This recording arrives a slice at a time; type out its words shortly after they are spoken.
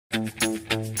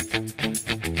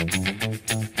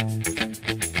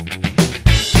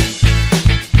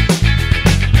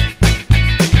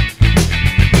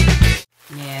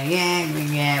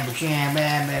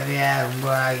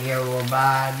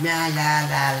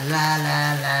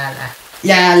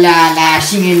La la la,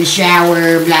 sing in the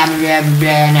shower, blah blah blah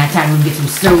blah. Now time to get some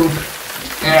soap.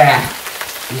 Yeah.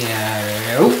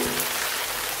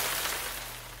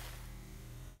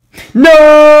 No!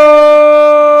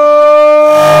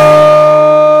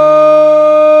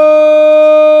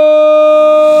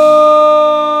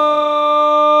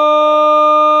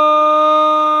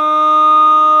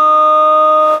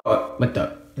 What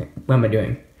the? What am I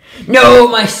doing? No,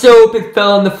 my soap, it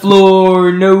fell on the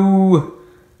floor. No.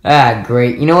 Ah,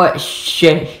 great. You know what?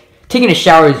 Shit. Taking a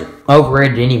shower is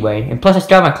overrated anyway. And plus, I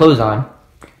still have my clothes on.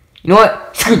 You know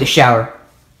what? Screw the shower.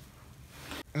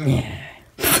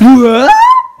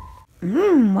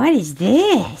 What is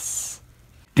this?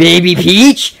 Baby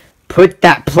Peach, put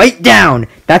that plate down.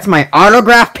 That's my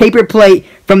autographed paper plate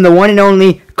from the one and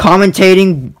only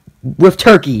Commentating with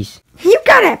Turkeys. You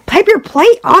got a paper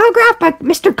plate autographed by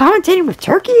Mr. Commentating with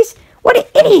Turkeys? What an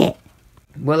idiot.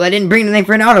 Well, I didn't bring anything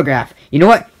for an autograph. You know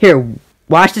what? Here,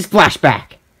 watch this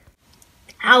flashback.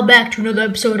 Now back to another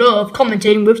episode of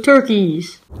Commentating with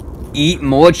Turkeys. Eat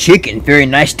more chicken. Very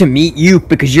nice to meet you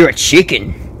because you're a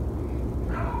chicken.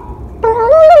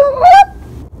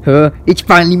 It's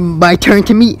finally my turn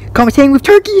to meet Commentating with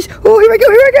Turkeys. Oh, here I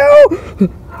go.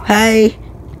 Hi.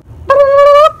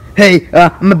 Hey,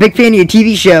 I'm a big fan of your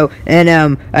TV show, and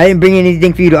I didn't bring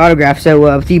anything for you to autograph,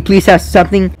 so if you please have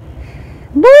something.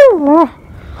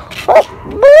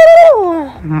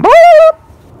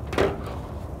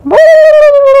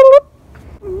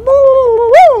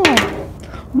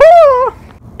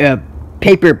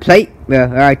 Paper plate.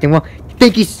 Alright then. Well,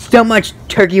 thank you so much,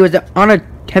 Turkey. It was an honor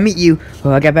to meet you.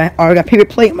 Oh, I got paper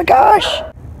plate. Oh my gosh.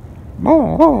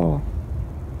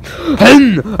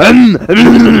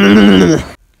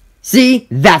 See,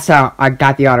 that's how I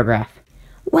got the autograph.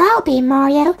 Well, Baby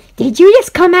Mario, did you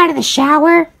just come out of the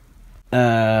shower?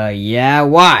 Yeah,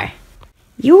 why?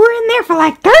 You were in there for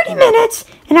like 30 minutes,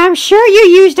 and I'm sure you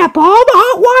used up all the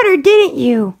hot water, didn't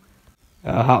you?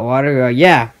 Hot water?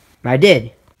 Yeah, I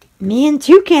did. Me and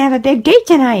Toucan have a big date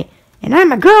tonight, and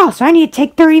I'm a girl, so I need to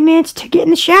take 30 minutes to get in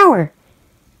the shower.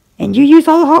 And you used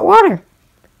all the hot water.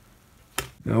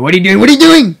 What are you doing? What are you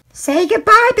doing? Say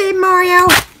goodbye, Baby Mario.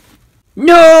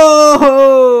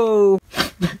 No!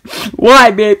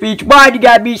 Why, Baby Peach? Why'd you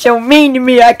gotta be so mean to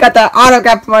me? I got the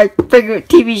autograph for my favorite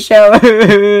TV show.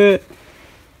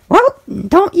 Well,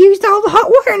 don't use all the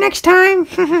hot water next time.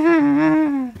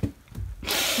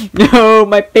 No,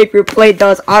 my paper plate that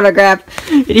was autographed.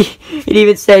 It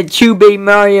even said, "Chew Baby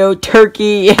Mario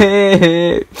Turkey."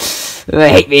 I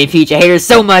hate Baby Peach. I hate her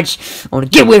so much. I want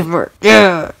to get away from her.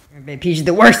 Baby Peach is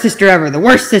the worst sister ever. The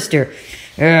worst sister.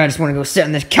 I just want to go sit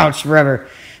on this couch forever.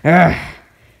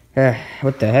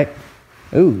 What the heck?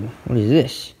 Ooh, what is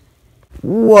this?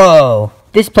 Whoa,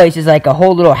 this place is like a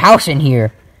whole little house in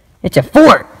here. It's a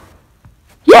fort.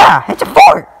 Yeah, it's a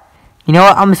fort. You know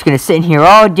what? I'm just going to sit in here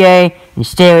all day and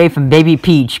stay away from Baby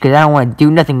Peach because I don't want to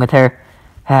do nothing with her.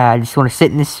 I just want to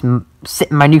sit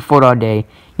in my new fort all day.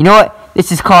 You know what?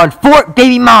 This is called Fort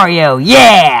Baby Mario.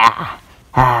 Yeah!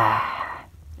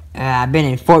 I've been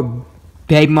in Fort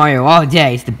Baby Mario all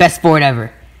day. It's the best fort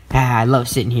ever. I love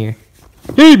sitting here.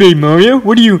 Hey, Baby Mario.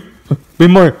 What are you...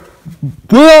 Baby Mario,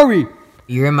 where are we?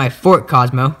 You're in my fort,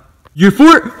 Cosmo. Your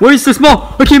fort? Why is it so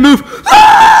small? I can't move.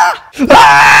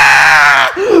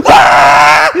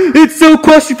 It's so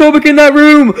claustrophobic in that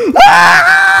room.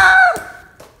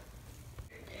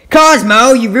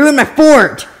 Cosmo, you ruined my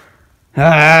fort.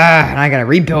 I gotta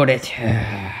rebuild it.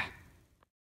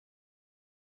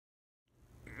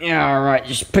 Alright,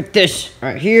 just put this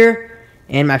right here,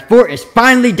 and my fort is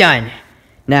finally done.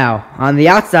 Now, on the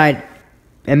outside,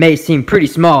 it may seem pretty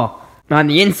small. On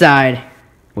the inside,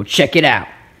 we'll check it out.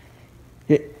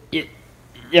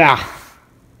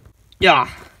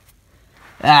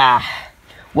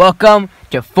 Welcome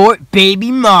to Fort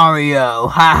Baby Mario.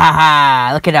 Ha ha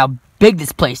ha. Look at how big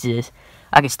this place is.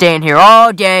 I can stay in here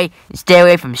all day and stay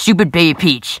away from stupid Baby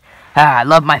Peach. I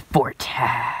love my fort.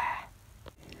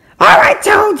 Alright,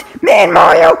 Toads, me and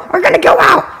Mario are gonna go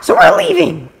out, so we're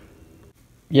leaving.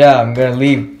 Yeah, I'm gonna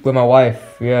leave with my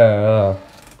wife. Yeah.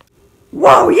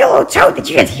 Whoa, Yellow Toad, did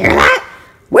you guys hear that?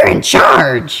 We're in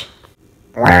charge.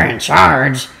 We're in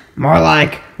charge? More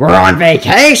like, we're on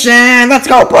vacation! Let's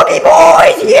go, Boogie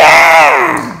Boys!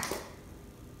 Yeah!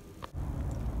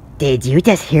 Did you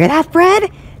just hear that, Fred?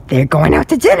 They're going out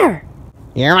to dinner.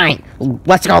 You're right.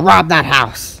 Let's go rob that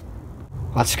house.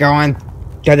 Let's go in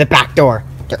through the back door.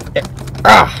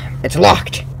 It's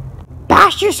locked.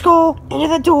 Bash your skull into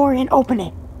the door and open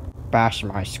it. Bash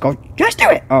my skull. Just do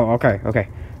it. Oh, okay.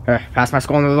 Pass my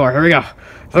skull into the door. Here we go.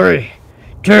 3,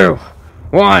 2,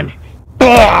 1.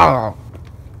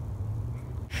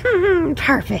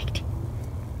 Perfect.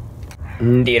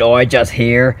 Did I just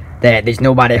hear that there's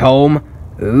nobody home?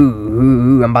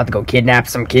 Ooh, I'm about to go kidnap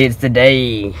some kids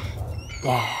today.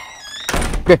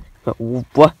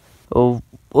 What? Oh,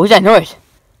 what was that noise?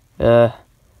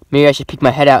 Maybe I should peek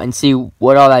my head out and see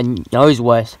what all that noise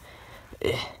was.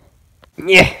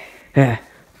 Yeah.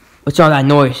 What's all that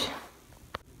noise?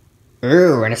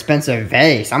 Ooh, an expensive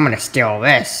vase. I'm gonna steal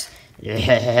this.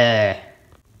 Yeah.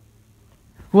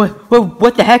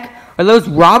 What the heck? Are those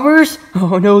robbers?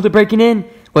 Oh no, they're breaking in.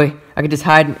 Wait, I can just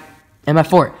hide in my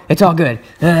fort. It's all good.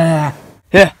 Yeah,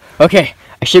 okay.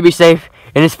 I should be safe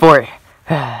in this fort.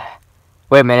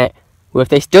 Wait a minute. What if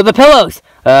they steal the pillows?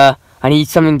 I need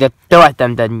something to throw at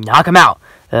them to knock them out.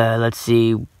 Let's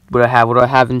see. What do I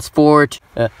have in this fort?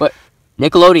 What?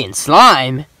 Nickelodeon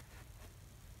slime?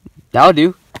 That'll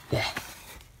do.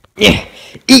 Yeah.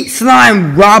 Eat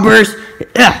slime, robbers.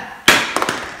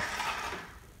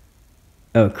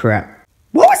 Oh crap.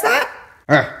 What was that?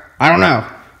 I don't know.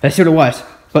 That's what it was.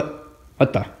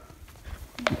 What the?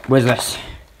 What is this?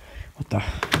 What the?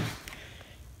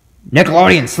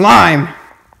 Nickelodeon slime?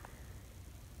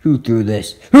 Who threw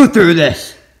this?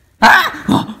 Ah!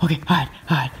 Oh, okay, hide.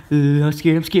 I'm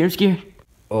scared.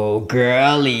 Oh,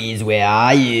 girlies, where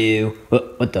are you?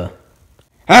 What the?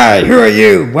 Hey, who are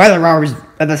you? Why are the robbers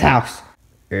at this house?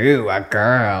 Ooh, a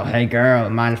girl. Hey, girl,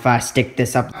 mind if I stick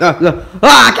this up? Get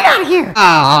out of here!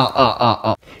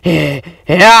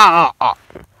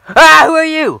 Who are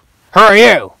you? Who are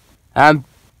you? I'm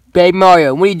Baby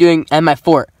Mario. What are you doing at my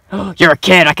fort? You're a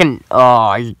kid.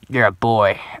 Oh, you're a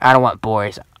boy. I don't want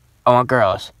boys. I want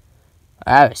girls.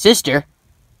 I have a sister.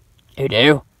 You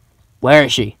do? Where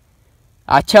is she?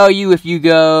 I'll tell you if you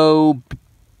go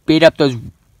beat up those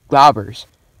robbers.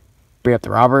 Beat up the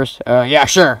robbers? Yeah,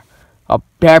 sure. I'll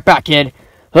be right back, kid.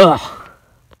 Ugh.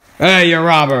 Hey, you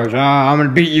robbers. I'm gonna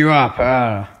beat you up.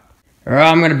 Ow!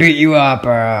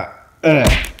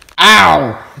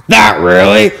 That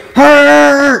really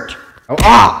hurt!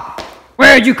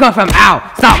 Where'd you come from?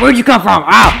 Ow! Stop! Where'd you come from?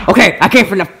 Ow! Okay, I came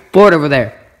from the fort over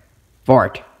there.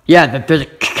 Fort? Yeah, there's a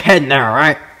kid in there,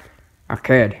 right? A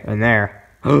kid in there.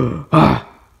 A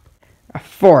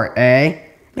fort, eh?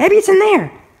 Maybe it's in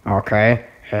there. Okay.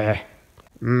 A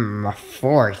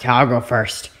fort. I'll go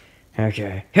first.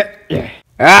 Okay.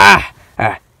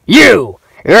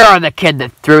 You're the kid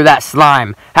that threw that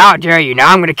slime. How dare you?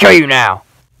 Now I'm gonna kill you now.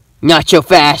 Not so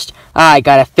fast. I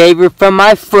got a favor from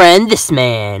my friend, this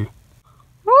man.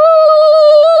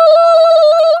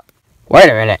 Wait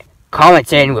a minute.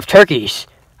 Commentating with turkeys.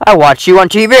 I watch you on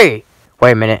TV.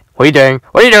 Wait a minute. What are you doing?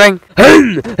 Help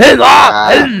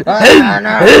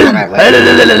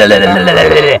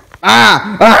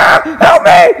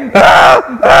me!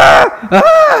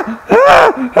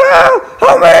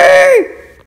 Help me!